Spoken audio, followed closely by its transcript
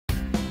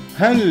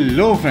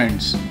Hello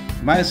friends,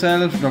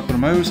 myself Dr.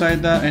 Mayur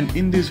Saida, and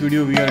in this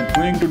video we are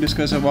going to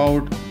discuss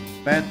about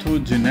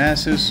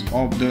pathogenesis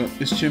of the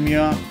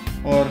ischemia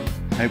or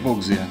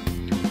hypoxia.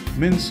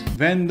 Means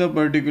when the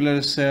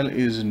particular cell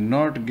is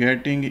not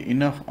getting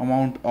enough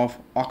amount of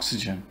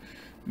oxygen,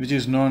 which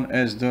is known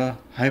as the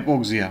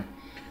hypoxia.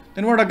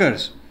 Then what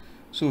occurs?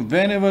 So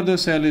whenever the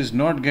cell is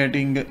not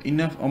getting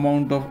enough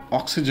amount of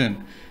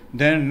oxygen,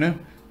 then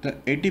the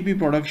ATP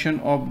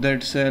production of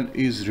that cell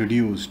is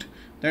reduced.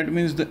 That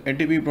means the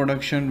ATP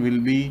production will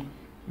be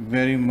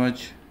very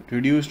much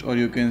reduced, or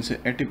you can say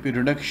ATP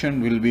reduction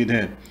will be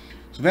there.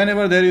 So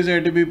whenever there is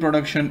ATP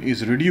production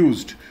is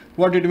reduced,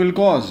 what it will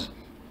cause?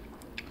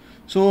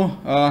 So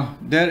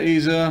there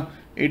is a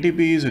ATP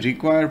is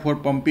required for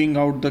pumping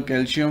out the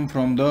calcium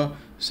from the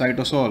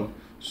cytosol.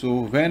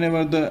 So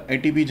whenever the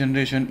ATP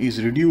generation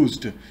is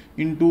reduced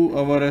into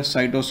our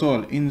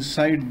cytosol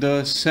inside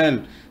the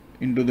cell,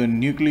 into the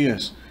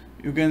nucleus,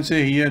 you can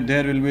say here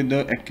there will be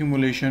the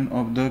accumulation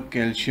of the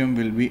calcium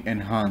will be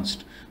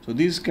enhanced. So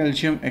this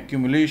calcium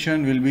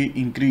accumulation will be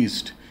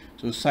increased.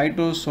 So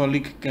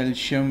cytosolic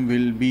calcium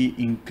will be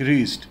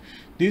increased.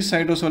 This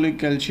cytosolic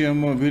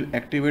calcium will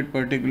activate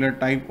particular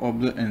type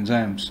of the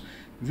enzymes,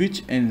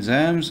 which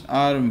enzymes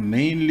are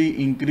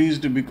mainly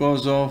increased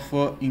because of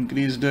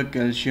increased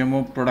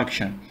calcium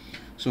production.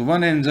 So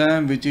one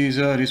enzyme which is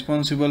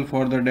responsible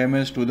for the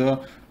damage to the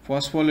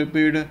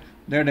phospholipid,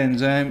 that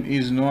enzyme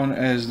is known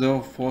as the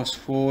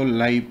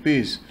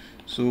phospholipase.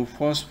 So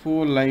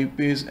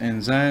phospholipase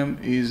enzyme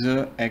is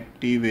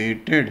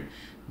activated.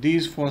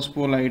 This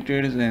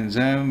phospholipase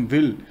enzyme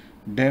will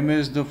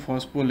damage the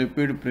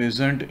phospholipid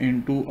present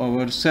into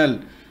our cell.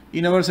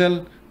 In our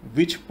cell,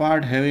 which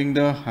part having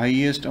the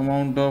highest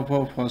amount of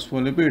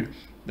phospholipid?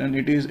 Then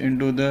it is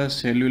into the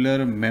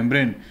cellular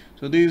membrane.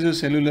 So this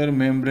is cellular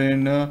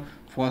membrane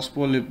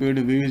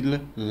phospholipid will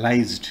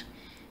lysed.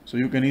 So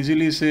you can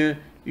easily say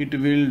it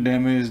will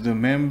damage the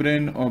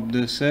membrane of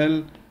the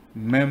cell.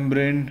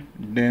 Membrane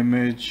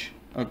damage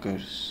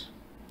occurs.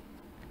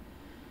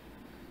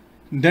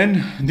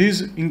 Then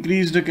this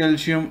increased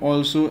calcium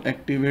also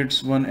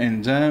activates one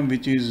enzyme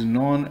which is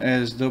known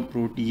as the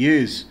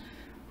protease.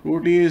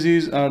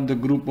 Proteases are the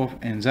group of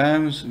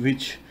enzymes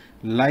which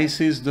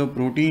lyses the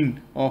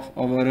protein of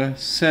our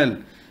cell.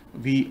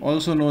 We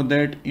also know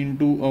that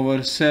into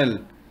our cell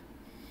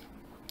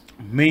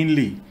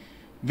mainly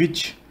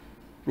which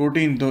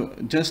protein,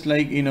 just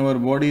like in our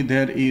body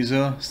there is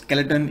a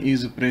skeleton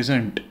is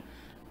present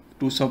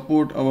to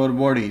support our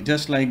body,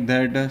 just like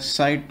that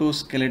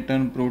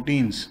cytoskeleton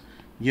proteins,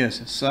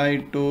 yes,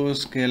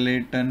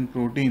 cytoskeleton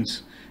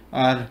proteins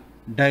are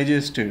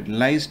digested,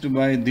 lysed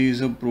by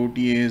these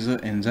protease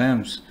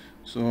enzymes.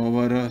 So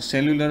our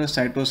cellular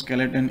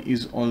cytoskeleton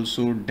is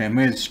also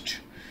damaged,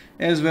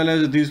 as well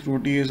as these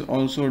protease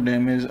also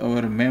damage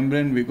our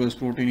membrane because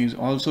protein is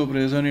also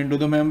present into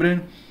the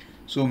membrane.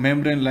 So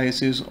membrane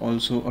lysis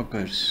also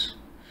occurs.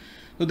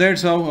 So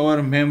that's how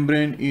our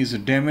membrane is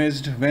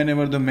damaged.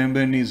 Whenever the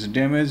membrane is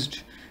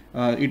damaged,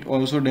 it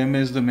also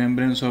damages the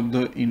membranes of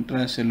the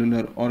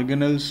intracellular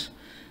organelles.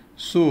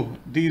 So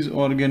these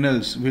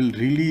organelles will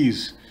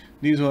release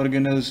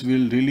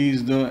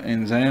the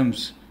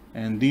enzymes,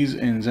 and these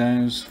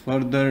enzymes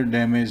further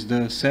damage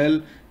the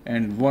cell,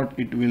 and what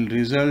it will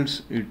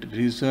results? It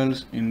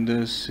results in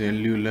the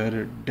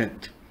cellular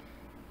death.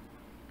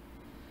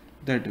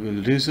 That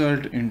will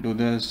result into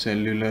the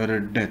cellular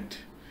death.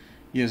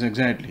 Yes,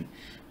 exactly.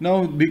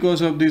 Now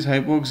because of this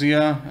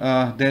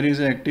hypoxia, there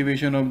is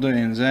activation of the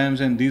enzymes,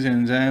 and these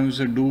enzymes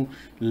do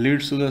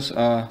leads to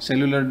the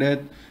cellular death.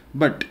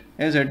 But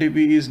as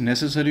ATP is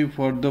necessary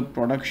for the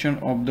production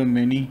of the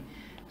many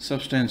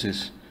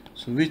substances,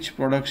 so which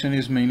production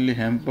is mainly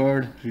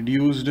hampered,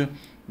 reduced?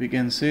 We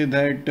can say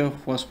that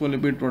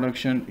phospholipid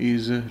production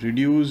is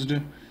reduced,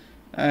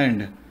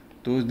 and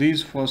so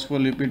this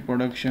phospholipid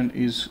production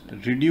is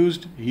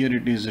reduced. Here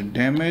it is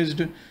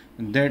damaged.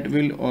 That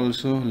will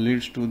also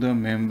lead to the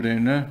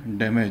membrane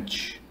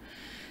damage,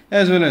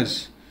 as well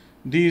as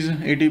these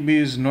ATP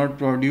is not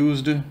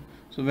produced.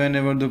 So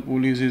whenever the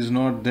police is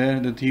not there,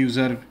 the teams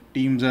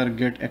are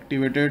get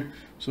activated.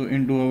 So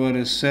into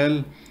our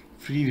cell,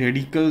 free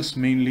radicals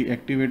mainly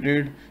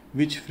activated.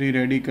 Which free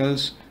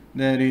radicals?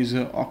 There is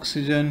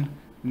oxygen,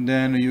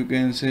 then you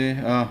can say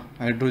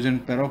hydrogen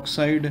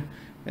peroxide,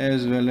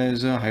 as well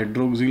as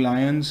hydroxyl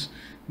ions.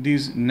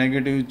 These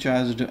negative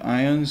charged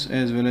ions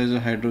as well as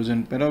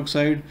hydrogen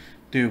peroxide,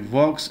 they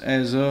works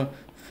as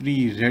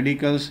free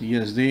radicals.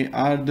 Yes, they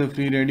are the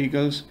free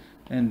radicals,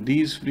 and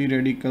these free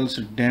radicals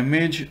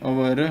damage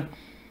our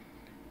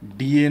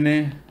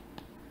DNA.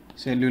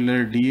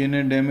 Cellular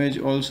DNA damage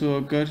also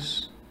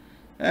occurs,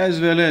 as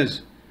well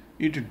as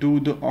it do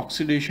the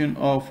oxidation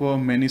of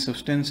many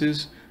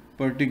substances,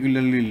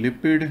 particularly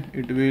lipid.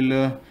 It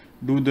will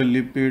do the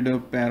lipid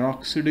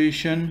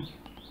peroxidation,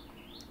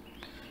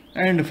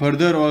 and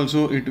further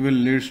also it will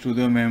lead to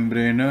the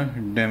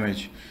membrane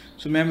damage.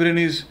 So membrane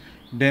is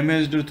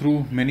damaged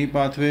through many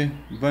pathway.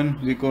 One,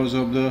 because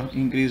of the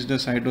increased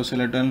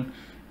cytoskeletal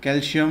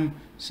calcium.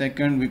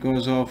 Second,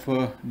 because of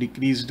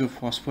decreased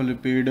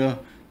phospholipid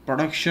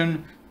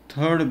production.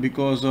 Third,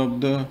 because of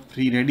the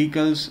free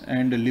radicals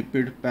and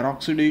lipid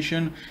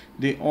peroxidation.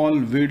 They all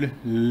will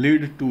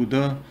lead to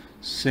the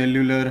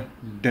cellular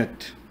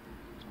death.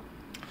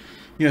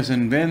 Yes,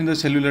 and when the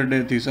cellular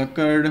death is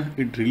occurred,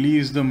 it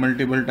releases the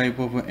multiple type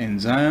of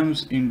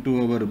enzymes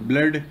into our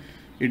blood.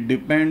 It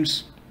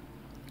depends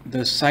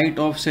the site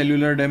of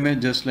cellular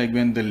damage, just like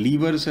when the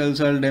liver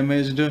cells are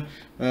damaged,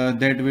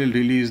 that will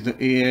release the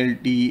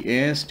ALT,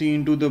 AST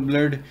into the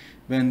blood.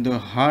 When the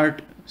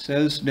heart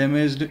cells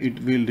damaged,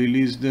 it will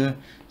release the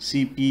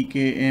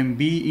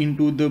CPKMB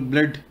into the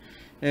blood,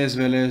 as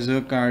well as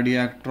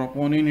cardiac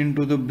troponin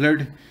into the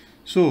blood.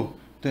 So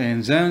the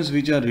enzymes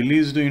which are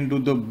released into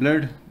the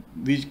blood,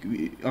 which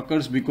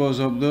occurs because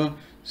of the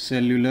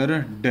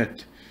cellular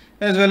death,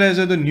 as well as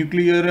the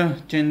nuclear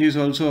changes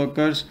also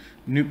occurs.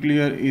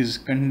 Nuclear is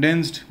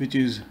condensed, which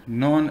is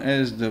known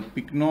as the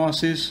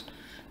pycnosis,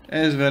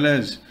 as well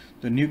as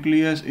the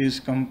nucleus is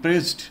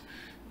compressed,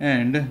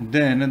 and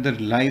then the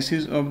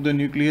lysis of the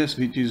nucleus,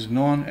 which is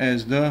known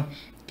as the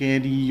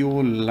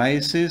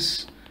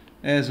karyolysis,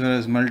 as well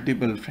as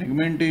multiple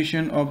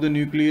fragmentation of the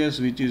nucleus,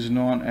 which is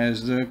known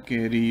as the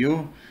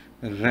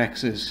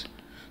karyoraxis.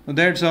 So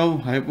that's how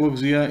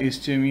hypoxia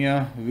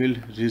ischemia will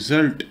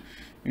result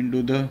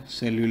into the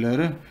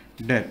cellular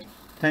death.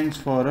 Thanks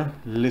for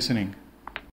listening.